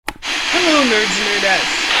Hello, nerds and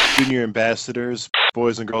nerdettes. Junior ambassadors,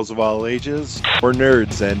 boys and girls of all ages. We're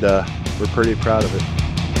nerds, and we're pretty proud of it.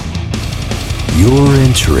 You're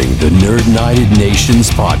entering the Nerd United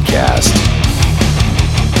Nations podcast.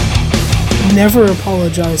 Never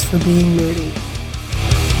apologize for being nerdy.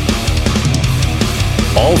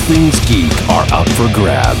 All things geek are up for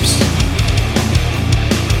grabs.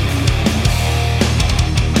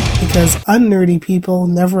 Because unnerdy people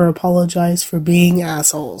never apologize for being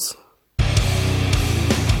assholes.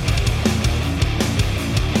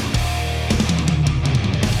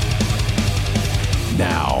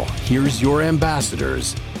 Now, here's your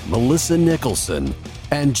ambassadors, Melissa Nicholson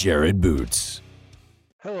and Jared Boots.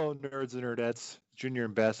 Hello, nerds and nerdettes, junior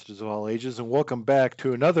ambassadors of all ages, and welcome back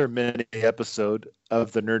to another mini episode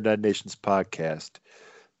of the Nerd United Nations podcast.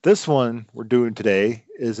 This one we're doing today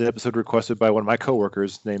is an episode requested by one of my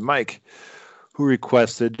coworkers named Mike, who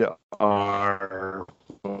requested our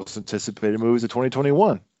most anticipated movies of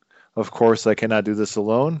 2021. Of course, I cannot do this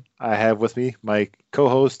alone. I have with me my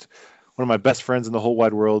co-host, one of my best friends in the whole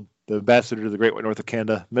wide world, the ambassador to the Great White North of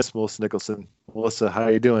Canada, Miss Melissa Nicholson. Melissa, how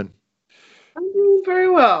are you doing? I'm doing very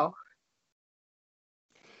well.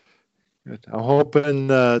 Good. I'm hoping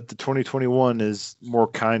the 2021 is more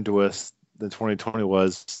kind to us than 2020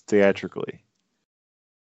 was theatrically.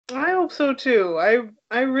 I hope so too.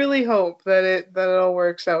 I really hope that it all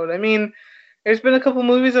works out. I mean, there's been a couple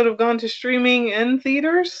movies that have gone to streaming and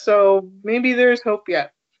theaters, so maybe there's hope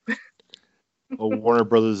yet. Well, Warner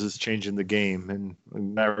Brothers is changing the game, and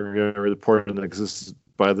I'm never going to report on it because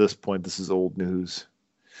by this point, this is old news.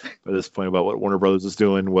 By this point, about what Warner Brothers is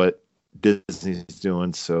doing, what Disney's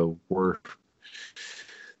doing, so we're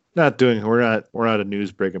not a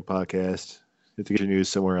news breaking podcast. You have to get your news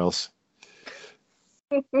somewhere else.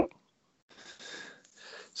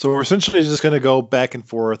 So we're essentially just going to go back and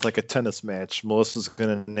forth like a tennis match. Melissa's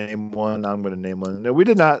going to name one. I'm going to name one. No, we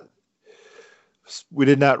did not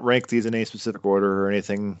rank these in any specific order or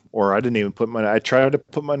anything, or I didn't even put mine. I tried to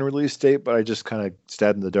put mine release date, but I just kind of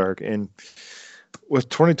stabbed in the dark. And with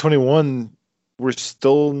 2021, we're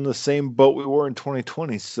still in the same boat we were in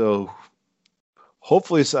 2020. So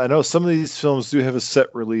hopefully, I know some of these films do have a set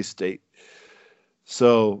release date.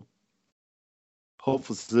 So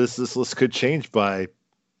hopefully this list could change by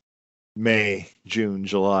May, June,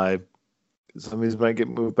 July. Some of these might get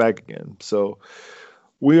moved back again. So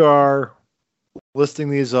we are listing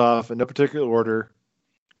these off in no particular order.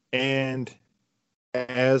 And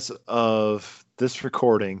as of this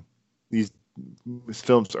recording, these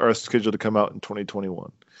films are scheduled to come out in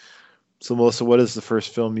 2021. So Melissa, what is the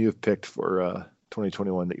first film you've picked for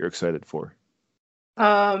 2021 that you're excited for?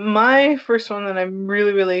 My first one that I'm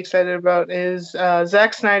really, really excited about is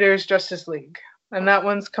Zack Snyder's Justice League. And that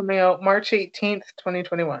one's coming out March 18th,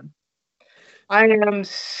 2021. I am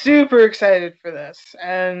super excited for this.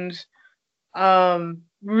 And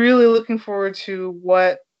really looking forward to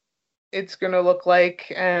what it's going to look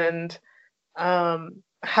like and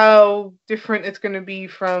how different it's going to be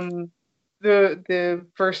from the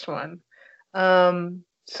first one.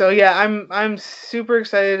 So yeah, I'm super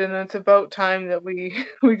excited, and it's about time that we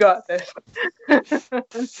got this.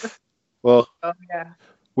 Well, yeah,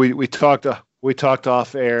 we talked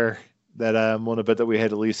off air that I'm willing to bet that we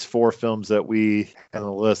had at least 4 films that we had on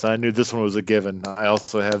the list. I knew this one was a given. I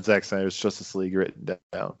also have Zack Snyder's Justice League written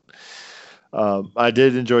down. I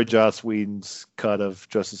did enjoy Joss Whedon's cut of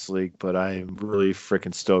Justice League, but I'm really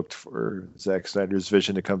freaking stoked for Zack Snyder's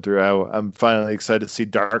vision to come through. I'm finally excited to see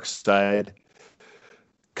Darkseid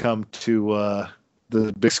come to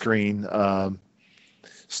the big screen.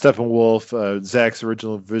 Steppenwolf, Zack's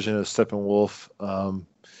original vision of Steppenwolf.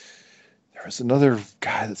 There was another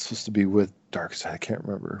guy that's supposed to be with Darkseid. I can't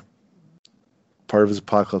remember. Part of his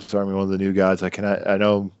Apocalypse Army, one of the new gods. I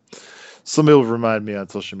know somebody will remind me on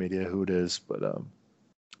social media who it is, but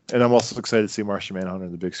and I'm also excited to see Martian Manhunter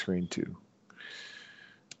on the big screen too.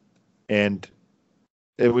 And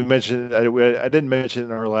we mentioned, I didn't mention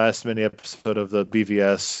in our last mini episode of the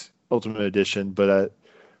BVS Ultimate Edition, but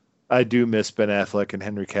I do miss Ben Affleck and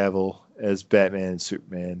Henry Cavill as Batman and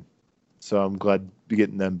Superman. So I'm glad to be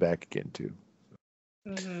getting them back again too.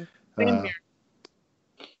 mm-hmm. Same here.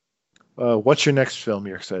 What's your next film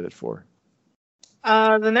you're excited for?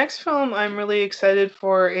 The next film I'm really excited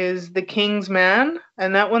for is The King's Man,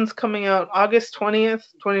 and that one's coming out August 20th,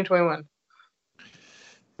 2021.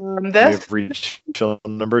 We have reached film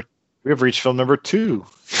number 2.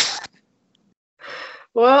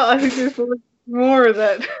 Well, I think there's a little more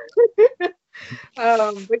that.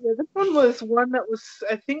 But yeah, this one was one that was,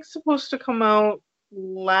 I think, supposed to come out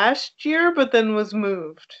last year, but then was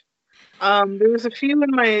moved. There was a few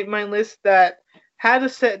in my list that had a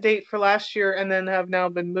set date for last year and then have now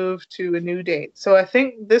been moved to a new date. So I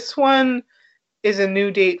think this one is a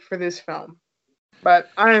new date for this film.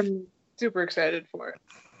 But I'm super excited for it.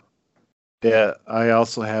 Yeah, I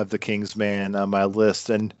also have The Kingsman on my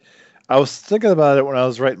list, and I was thinking about it when I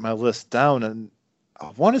was writing my list down, and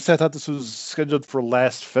I want to say I thought this was scheduled for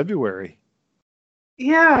last February.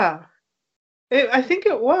 Yeah. I think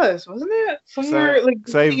it was, wasn't it? Somewhere like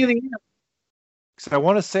the beginning of the year. I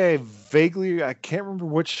want to say I can't remember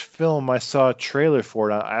which film I saw a trailer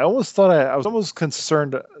for it. I almost thought I was almost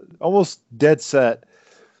concerned, almost dead set.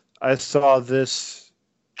 I saw this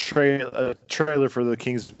trailer for The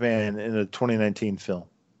Kingsman in a 2019 film.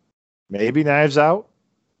 Maybe Knives Out?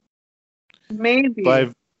 Maybe.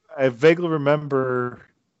 But I vaguely remember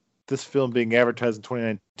this film being advertised in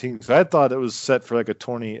 2019. So I thought it was set for like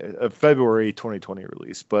a February 2020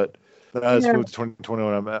 release. But as moved to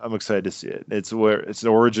 2021, I'm excited to see it. It's an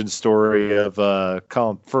origin story of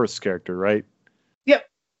Colin Firth's character, right? Yep.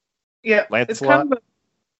 Yeah. Lancelot? It's kind of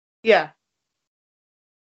yeah.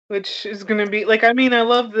 Which is going to be like, I mean, I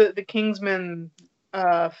love the Kingsman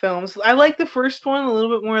films. I like the first one a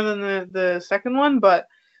little bit more than the second one, but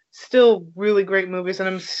still really great movies. And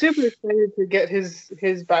I'm super excited to get his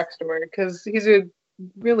backstory because he's a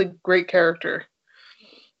really great character.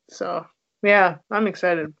 So yeah, I'm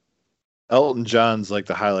excited. Elton John's like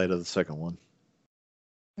the highlight of the second one.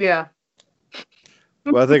 Yeah.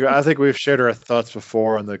 Well, I think we've shared our thoughts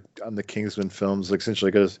before on the Kingsman films, like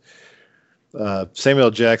essentially because Samuel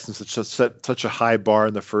L. Jackson set such a high bar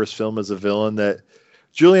in the first film as a villain that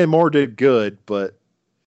Julianne Moore did good, but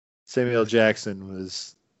Samuel L. Jackson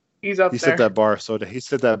he set that bar so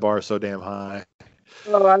damn high.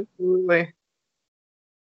 Oh, absolutely.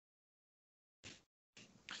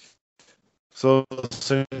 So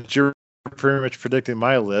since you're pretty much predicting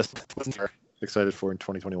my list, what are you excited for in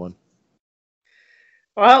 2021?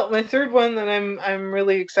 Well, my third one that I'm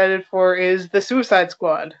really excited for is The Suicide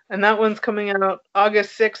Squad, and that one's coming out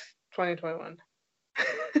August 6th, 2021.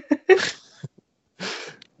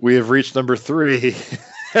 We have reached number 3.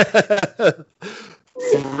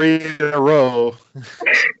 3 in a row.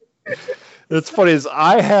 It's funny is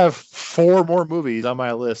I have 4 more movies on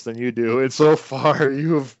my list than you do, and so far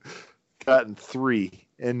you have gotten 3.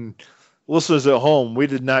 And listeners at home, we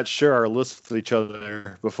did not share our lists with each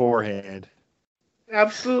other beforehand.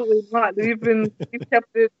 Absolutely not. We've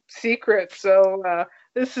kept it secret, so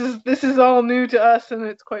this is all new to us, and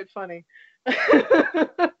it's quite funny.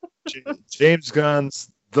 James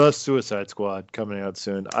Gunn's The Suicide Squad coming out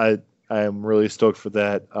soon. I am really stoked for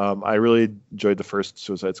that. I really enjoyed the first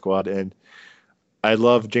Suicide Squad, and I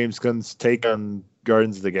love James Gunn's take on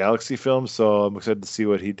Guardians of the Galaxy film, so I'm excited to see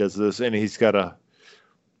what he does with this. And he's got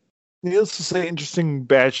let's just say, interesting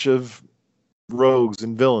batch of rogues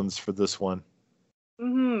and villains for this one.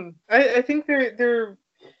 Mm-hmm. I think they're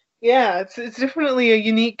it's definitely a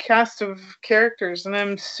unique cast of characters, and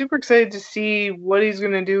I'm super excited to see what he's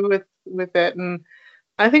going to do with it, and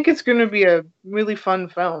I think it's going to be a really fun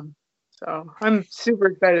film. So I'm super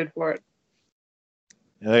excited for it.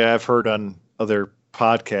 Yeah, I've heard on other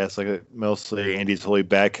podcasts, like mostly Andy's Holy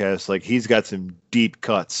Backcast, like he's got some deep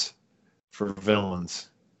cuts for villains,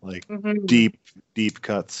 like deep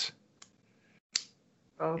cuts.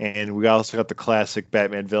 Oh. And we also got the classic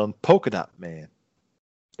Batman villain, Polka Dot Man.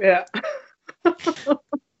 Yeah.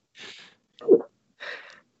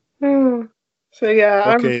 So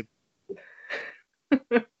yeah. Okay.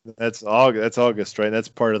 That's August, right? That's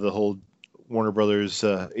part of the whole Warner Brothers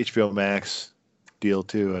HBO Max deal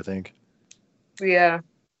too, I think. Yeah.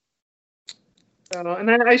 So,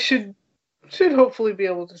 and I should hopefully be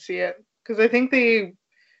able to see it because I think it's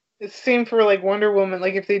the same for like Wonder Woman.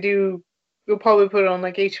 Like if they do, we'll probably put it on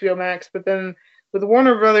like HBO Max, but then with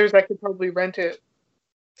Warner Brothers, I could probably rent it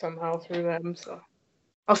somehow through them. So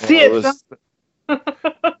I'll see it.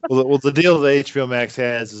 Well, the deal that HBO Max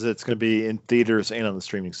has is it's going to be in theaters and on the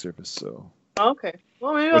streaming service. So okay,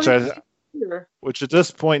 well maybe which at this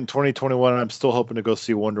point in 2021, I'm still hoping to go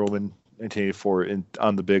see Wonder Woman 1984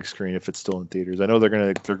 on the big screen if it's still in theaters. I know they're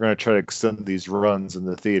gonna try to extend these runs in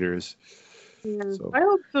the theaters. Yeah, so. I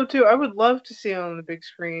hope so too. I would love to see it on the big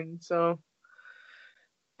screen. So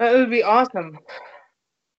that would be awesome.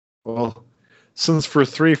 Well, since for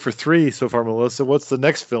three so far, Melissa, what's the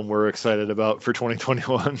next film we're excited about for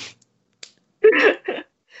 2021?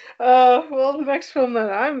 Well, the next film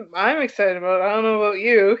that I'm excited about, I don't know about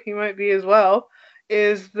you, you might be as well,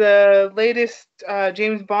 is the latest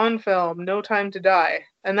James Bond film, No Time to Die,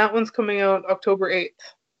 and that one's coming out October 8th.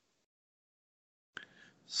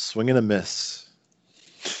 Swing and a miss.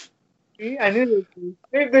 See, I knew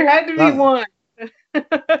there had to be one.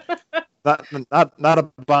 not a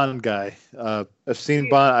Bond guy. I've seen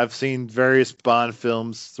Bond. I've seen various Bond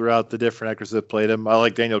films throughout the different actors that played him. I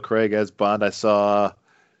like Daniel Craig as Bond. I saw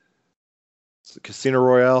Casino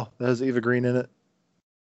Royale that has Eva Green in it.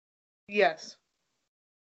 Yes.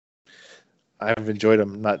 I've enjoyed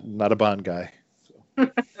him. Not a Bond guy.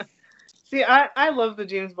 So. See, I love the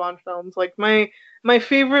James Bond films. Like my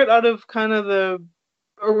favorite out of kind of the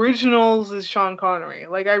originals is Sean Connery.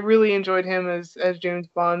 Like I really enjoyed him as James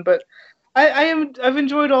Bond, but I've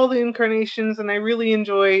enjoyed all the incarnations, and I really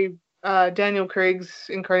enjoy Daniel Craig's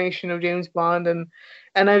incarnation of James Bond, and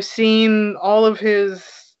I've seen all of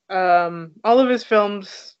his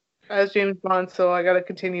films as James Bond, so I got to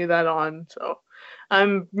continue that on. So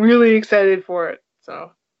I'm really excited for it.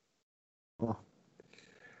 So. Well,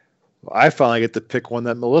 I finally get to pick one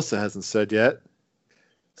that Melissa hasn't said yet.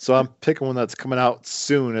 So I'm picking one that's coming out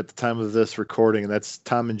soon at the time of this recording, and that's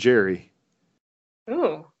Tom and Jerry.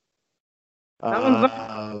 Ooh.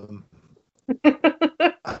 I'm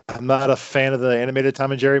not a fan of the animated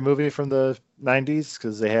Tom and Jerry movie from the 90s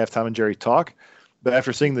because they have Tom and Jerry talk. But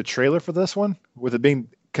after seeing the trailer for this one, with it being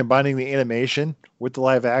combining the animation with the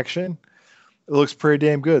live action, it looks pretty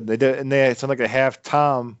damn good. They sound like they have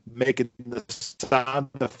Tom making the sound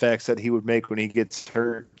effects that he would make when he gets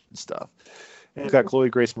hurt and stuff. And it's got Chloe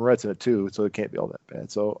Grace Moretz in it too, so it can't be all that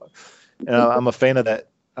bad. So, I'm a fan of that.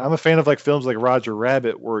 I'm a fan of like films like Roger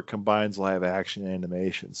Rabbit where it combines live action and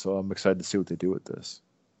animation. So I'm excited to see what they do with this.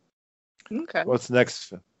 Okay. What's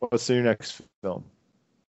next? What's your next film?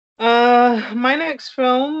 My next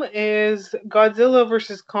film is Godzilla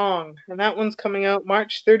vs. Kong, and that one's coming out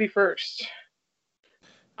March 31st.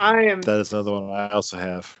 That is another one I also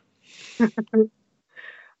have.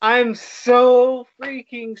 I'm so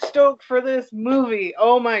freaking stoked for this movie.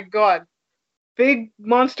 Oh my god. Big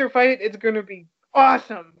monster fight. It's going to be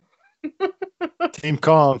awesome. Team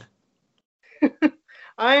Kong.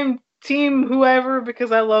 I'm team whoever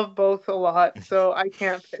because I love both a lot, so I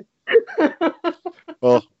can't pick.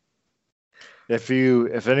 Well, if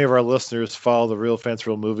any of our listeners follow the Real Fans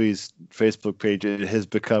Real Movies Facebook page, it has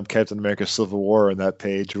become Captain America Civil War on that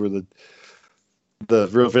page where the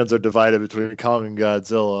real fans are divided between Kong and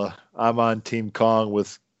Godzilla. I'm on Team Kong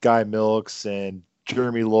with Guy Milks and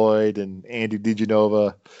Jeremy Lloyd and Andy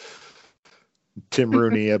DiGenova. Tim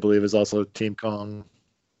Rooney, I believe, is also Team Kong.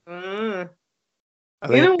 I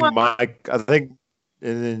think,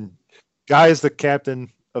 and then Guy is the captain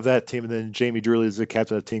of that team, and then Jamie Drewley is the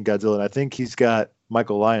captain of Team Godzilla, and I think he's got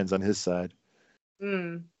Michael Lyons on his side,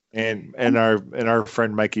 and our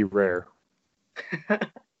friend Mikey Rare.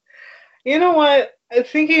 You know what?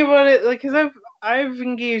 Thinking about it, like, because I've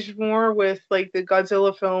engaged more with like the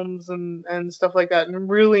Godzilla films and stuff like that, and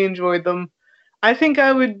really enjoyed them. I think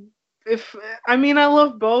I would, I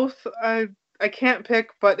love both. I can't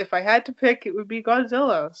pick, but if I had to pick, it would be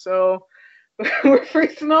Godzilla. So we're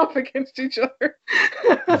facing off against each other.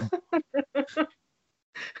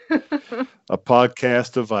 A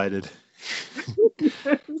podcast divided.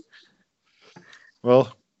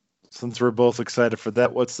 Well, since we're both excited for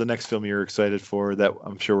that, what's the next film you're excited for that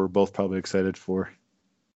I'm sure we're both probably excited for?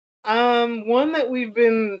 One that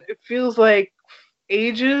it feels like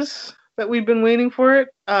ages that we've been waiting for it,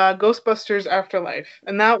 Ghostbusters Afterlife.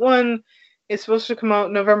 And that one is supposed to come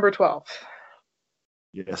out November 12th.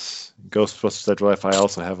 Yes, Ghostbusters Afterlife I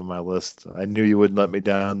also have on my list. I knew you wouldn't let me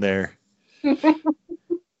down there.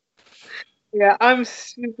 Yeah, I'm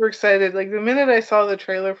super excited. Like, the minute I saw the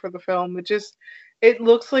trailer for the film, it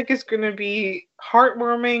looks like it's going to be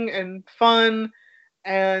heartwarming and fun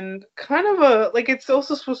and kind of it's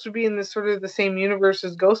also supposed to be in this sort of the same universe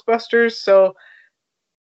as Ghostbusters. So,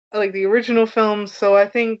 like the original films. So I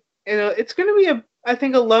think it's going to be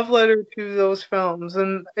a love letter to those films.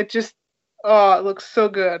 And it looks so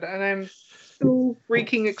good. And I'm so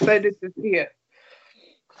freaking excited to see it.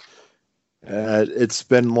 It's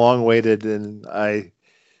been long waited, and I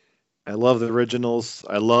love the originals.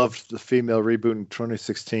 I loved the female reboot in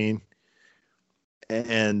 2016.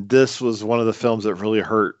 And this was one of the films that really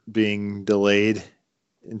hurt being delayed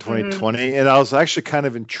in 2020. Mm-hmm. And I was actually kind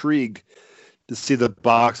of intrigued to see the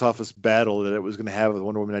box office battle that it was going to have with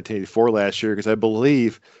Wonder Woman 1984 last year, because I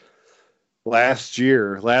believe last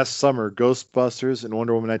summer, Ghostbusters and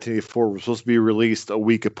Wonder Woman 1984 were supposed to be released a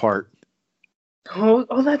week apart.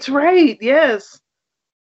 Oh, that's right. Yes.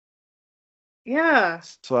 Yeah.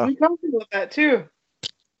 So we talked about that too.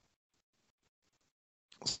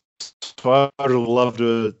 So I would have loved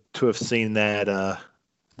to have seen that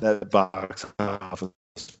box office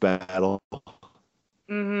battle.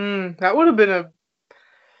 Mm-hmm. That would have been a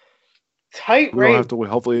tight race. We don't have to wait.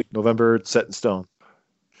 Hopefully November it's set in stone.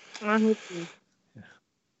 I hope so.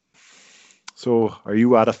 So, are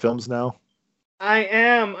you out of films now? I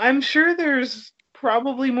am. I'm sure there's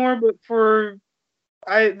probably more, but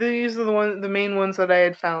these are the main ones that I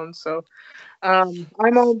had found. So I'm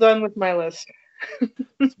all done with my list.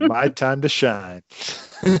 It's my time to shine.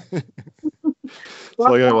 So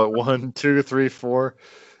I got what 1, 2, 3, 4,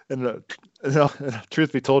 and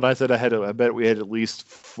truth be told, I said I bet we had at least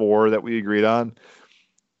 4 that we agreed on.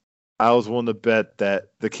 I was willing to bet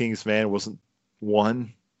that The King's Man wasn't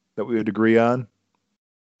one that we would agree on.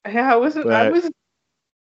 Yeah, I wasn't. That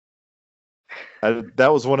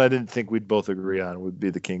was one I didn't think we'd both agree on. Would be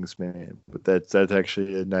The King's Man, but that's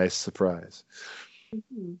actually a nice surprise.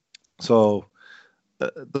 Mm-hmm. So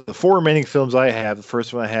the 4 remaining films I have, the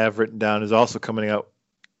first one I have written down is also coming out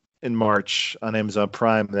in March on Amazon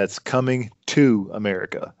Prime. That's Coming to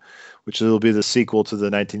America, which will be the sequel to the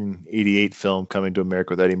 1988 film Coming to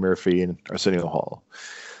America with Eddie Murphy and Arsenio Hall.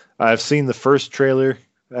 I've seen the first trailer.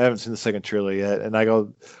 I haven't seen the second trailer yet, and I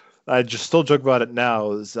just still joke about it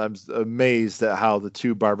now. I'm amazed at how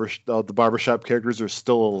the barbershop characters are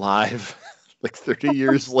still alive, like 30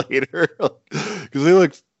 years later, because they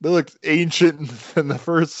look ancient in the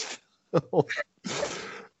first film.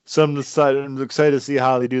 So I'm excited to see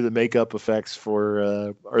how they do the makeup effects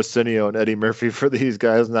for Arsenio and Eddie Murphy for these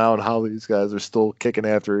guys now, and how these guys are still kicking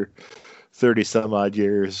after 30 some odd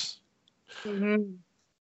years. Mm-hmm.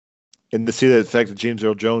 And to see the fact that James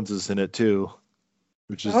Earl Jones is in it too,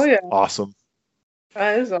 which is awesome.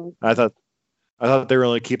 That is awesome. I thought they were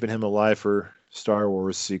only keeping him alive for Star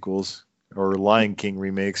Wars sequels or Lion King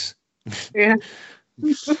remakes. Yeah.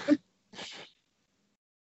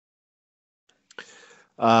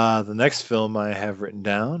 The next film I have written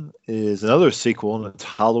down is another sequel, and it's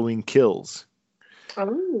Halloween Kills.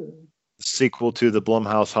 Oh. Sequel to the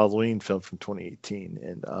Blumhouse Halloween film from 2018,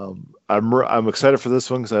 and I'm excited for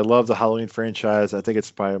this one because I love the Halloween franchise. I think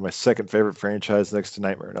it's probably my second favorite franchise next to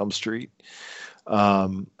Nightmare on Elm Street.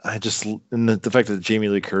 And the fact that Jamie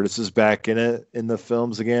Lee Curtis is back in the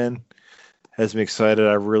films again has me excited.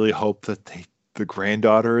 I really hope that the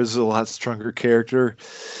granddaughter is a lot stronger character,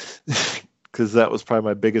 because that was probably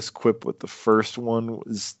my biggest quip with the first one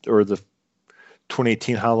or the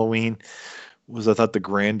 2018 Halloween. I thought the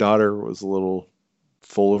granddaughter was a little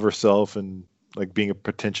full of herself and like being a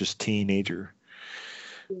pretentious teenager.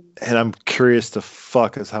 And I'm curious to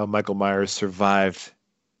fuck as how Michael Myers survived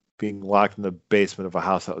being locked in the basement of a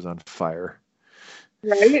house that was on fire.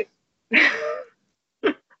 Right?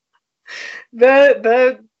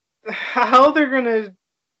 that how they're gonna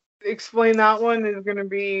explain that one is gonna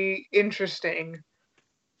be interesting.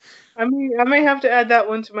 I may have to add that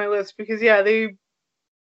one to my list because they ended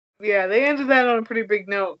that on a pretty big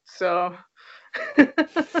note. So,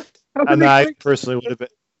 and I personally would have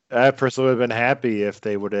been happy if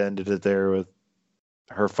they would have ended it there with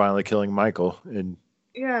her finally killing Michael and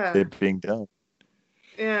it being done.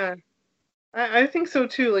 Yeah, I think so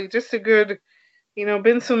too. Like, just a good,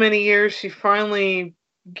 been so many years, she finally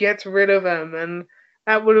gets rid of him, and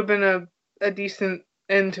that would have been a decent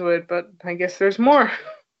end to it. But I guess there's more.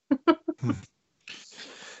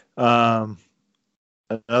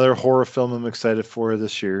 Another horror film I'm excited for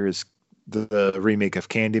this year is the remake of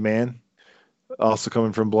Candyman, also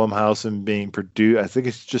coming from Blumhouse and being produced. I think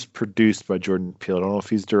it's just produced by Jordan Peele. I don't know if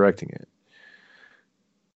he's directing it,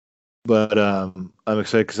 but I'm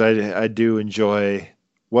excited because I do enjoy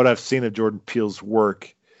what I've seen of Jordan Peele's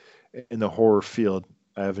work in the horror field.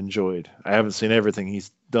 I have enjoyed. I haven't seen everything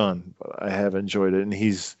he's done, but I have enjoyed it, and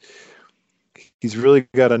he's really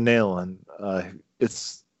got a nail on.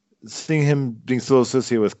 It's seeing him being so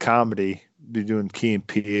associated with comedy, be doing Key and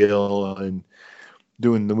Peele and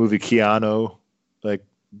doing the movie Keanu, like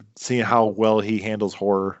seeing how well he handles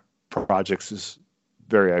horror projects is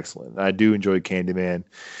very excellent. I do enjoy Candyman.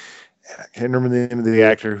 I can't remember the name of the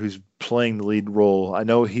actor who's playing the lead role. I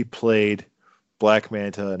know he played Black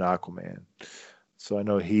Manta and Aquaman, so I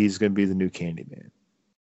know he's going to be the new Candyman.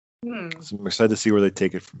 So I'm excited to see where they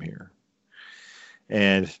take it from here.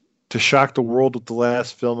 And to shock the world with the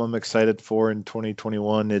last film I'm excited for in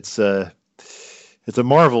 2021, it's a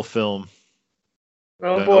Marvel film.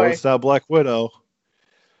 Oh boy! It's not Black Widow.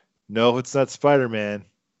 No, it's not Spider-Man.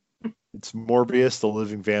 It's Morbius, the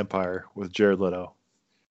Living Vampire, with Jared Leto.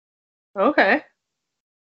 Okay.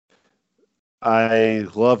 I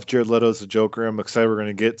love Jared Leto as a Joker. I'm excited we're going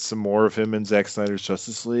to get some more of him in Zack Snyder's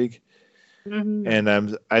Justice League. Mm-hmm.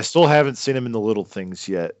 And I still haven't seen him in The Little Things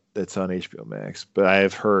yet. That's on HBO Max, but I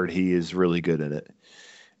have heard he is really good in it.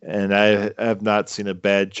 And I have not seen a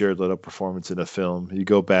bad Jared Leto performance in a film. You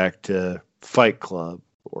go back to Fight Club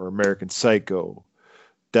or American Psycho,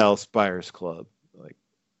 Dallas Buyers Club. Like,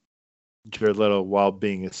 Jared Leto, while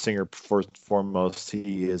being a singer first and foremost,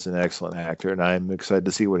 he is an excellent actor, and I'm excited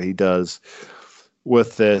to see what he does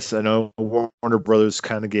with this. I know Warner Brothers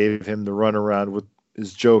kind of gave him the runaround with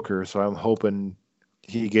his Joker, so I'm hoping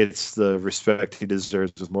he gets the respect he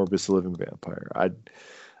deserves with Morbius the Living Vampire.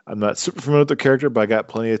 I'm not super familiar with the character, but I got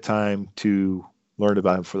plenty of time to learn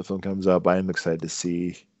about him before the film comes out. But I am excited to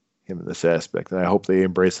see him in this aspect, and I hope they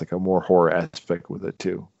embrace like a more horror aspect with it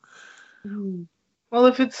too. Well,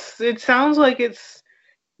 if it sounds like it's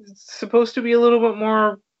supposed to be a little bit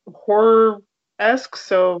more horror-esque,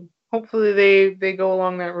 so hopefully they go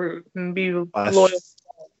along that route and be loyal.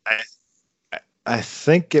 I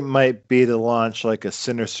think it might be to launch like a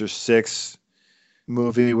Sinister Six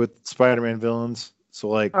movie with Spider-Man villains. So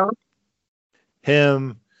like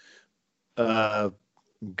him,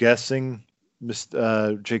 guessing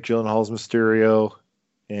Jake Gyllenhaal's Mysterio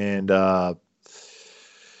and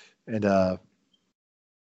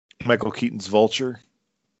Michael Keaton's Vulture.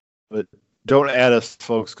 But don't add us,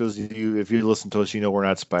 folks, because if you listen to us, you know we're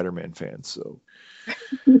not Spider-Man fans. So,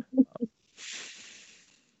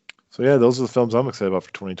 so yeah, those are the films I'm excited about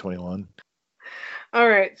for 2021. All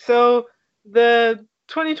right, so the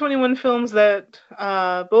 2021 films that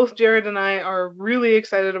both Jared and I are really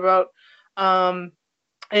excited about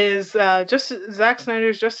is just Zack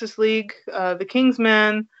Snyder's Justice League, The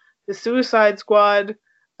Kingsman, The Suicide Squad,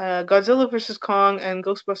 Godzilla vs. Kong, and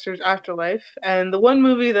Ghostbusters Afterlife. And the one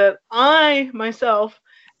movie that I myself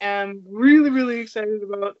am really, really excited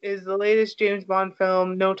about is the latest James Bond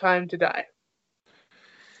film, No Time to Die.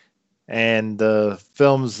 And the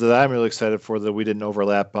films that I'm really excited for that we didn't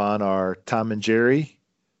overlap on are Tom and Jerry,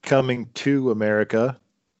 Coming to America,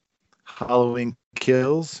 Halloween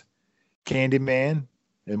Kills, Candyman,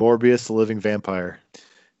 and Morbius the Living Vampire.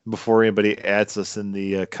 Before anybody adds us in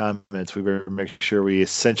the comments, we better make sure we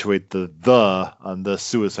accentuate the on the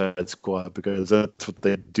Suicide Squad, because that's what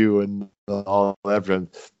they do in all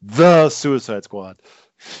evidence. The Suicide Squad.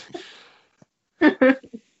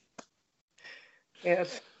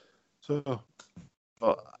 Yes. So,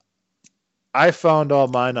 I found all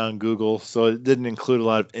mine on Google, so it didn't include a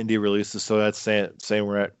lot of indie releases. So that's saying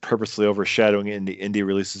we're purposely overshadowing indie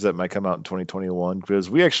releases that might come out in 2021, because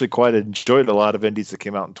we actually quite enjoyed a lot of indies that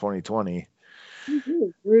came out in 2020.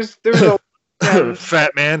 There's a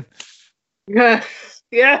Fat Man. yes,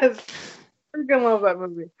 I'm gonna love that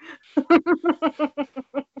movie.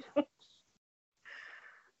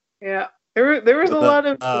 Yeah, there was a lot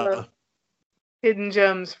of hidden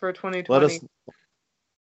gems for 2020.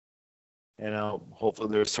 Hopefully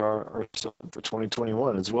there's our something for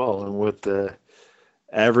 2021 as well. And with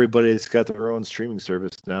everybody's got their own streaming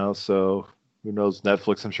service now, so who knows?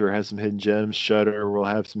 Netflix, I'm sure, has some hidden gems. Shudder will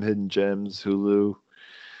have some hidden gems. Hulu.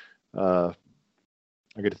 I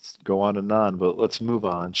could go on and on, but let's move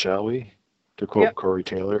on, shall we? To quote Corey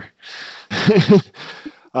Taylor.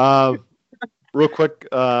 Real quick,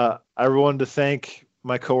 I wanted to thank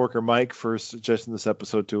my coworker Mike for suggesting this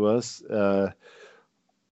episode to us.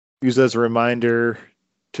 Use it as a reminder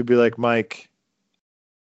to be like Mike.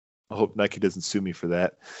 I hope Nike doesn't sue me for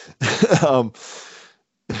that.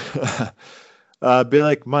 Be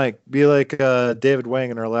like Mike. Be like David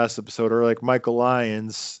Wang in our last episode, or like Michael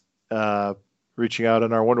Lyons reaching out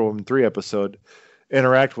on our Wonder Woman 3 episode.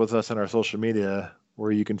 Interact with us on our social media,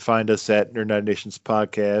 where you can find us at Nerd Night Nations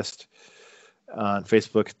Podcast on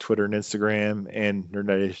Facebook, Twitter, and Instagram, and Nerd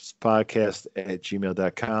Night Nations Podcast at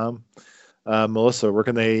gmail.com. Melissa, where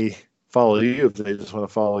can they follow you if they just want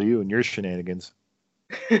to follow you and your shenanigans?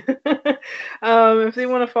 If they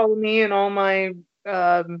want to follow me and all my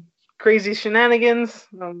crazy shenanigans,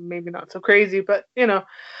 maybe not so crazy, but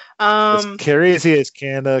as crazy as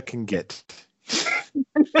Canada can get.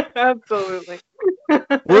 Absolutely.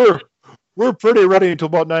 We're pretty ready until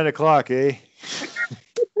about 9 o'clock, eh?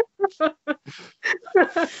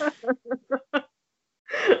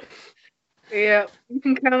 Yeah, you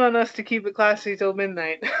can count on us to keep it classy till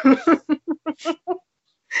midnight.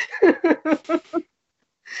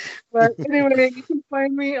 But anyway, you can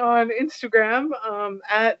find me on Instagram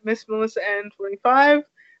at Miss Melissa N25,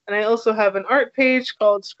 and I also have an art page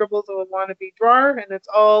called Scribbles of a Wannabe Drawer, and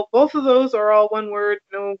both of those are all one word,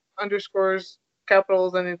 no underscores,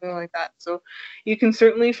 capitals, anything like that. So you can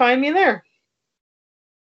certainly find me there.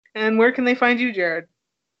 And where can they find you, Jared?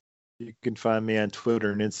 You can find me on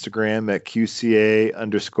Twitter and Instagram at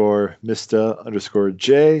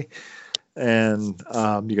QCA_Mista_J. And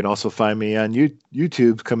you can also find me on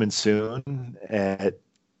YouTube coming soon at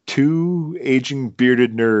Two Aging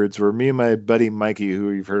Bearded Nerds, where me and my buddy Mikey, who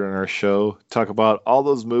you've heard on our show, talk about all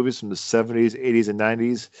those movies from the 70s, 80s, and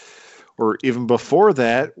 90s, or even before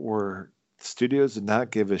that, where studios did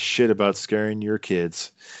not give a shit about scaring your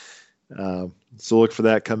kids. So look for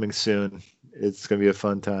that coming soon. It's going to be a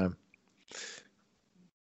fun time.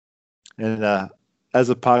 And as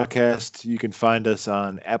a podcast, you can find us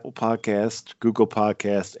on Apple Podcast, Google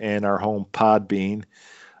Podcast, and our home Podbean.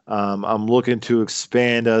 I'm looking to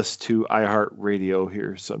expand us to iHeartRadio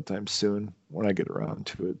here sometime soon when I get around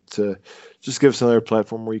to it. To just give us another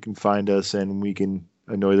platform where you can find us and we can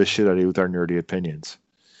annoy the shit out of you with our nerdy opinions.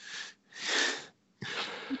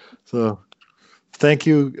 So thank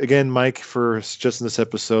you again, Mike, for suggesting this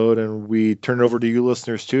episode. And we turn it over to you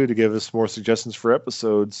listeners, too, to give us more suggestions for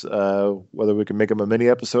episodes, whether we can make them a mini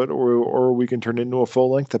episode or we can turn it into a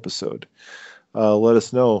full-length episode. Let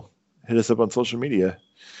us know. Hit us up on social media.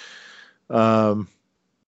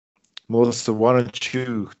 Melissa, why don't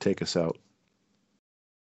you take us out?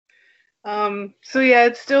 So yeah,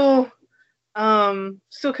 it's still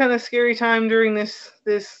kind of scary time during this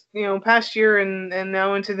past year and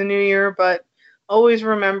now into the new year, but always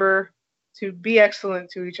remember to be excellent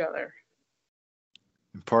to each other.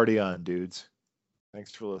 And party on, dudes.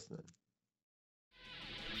 Thanks for listening.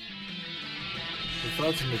 The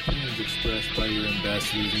thoughts and opinions expressed by your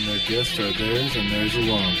ambassadors and their guests are theirs and theirs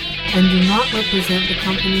alone. And do not represent the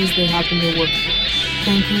companies they happen to work for.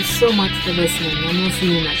 Thank you so much for listening, and we'll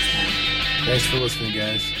see you next time. Thanks for listening,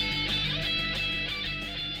 guys.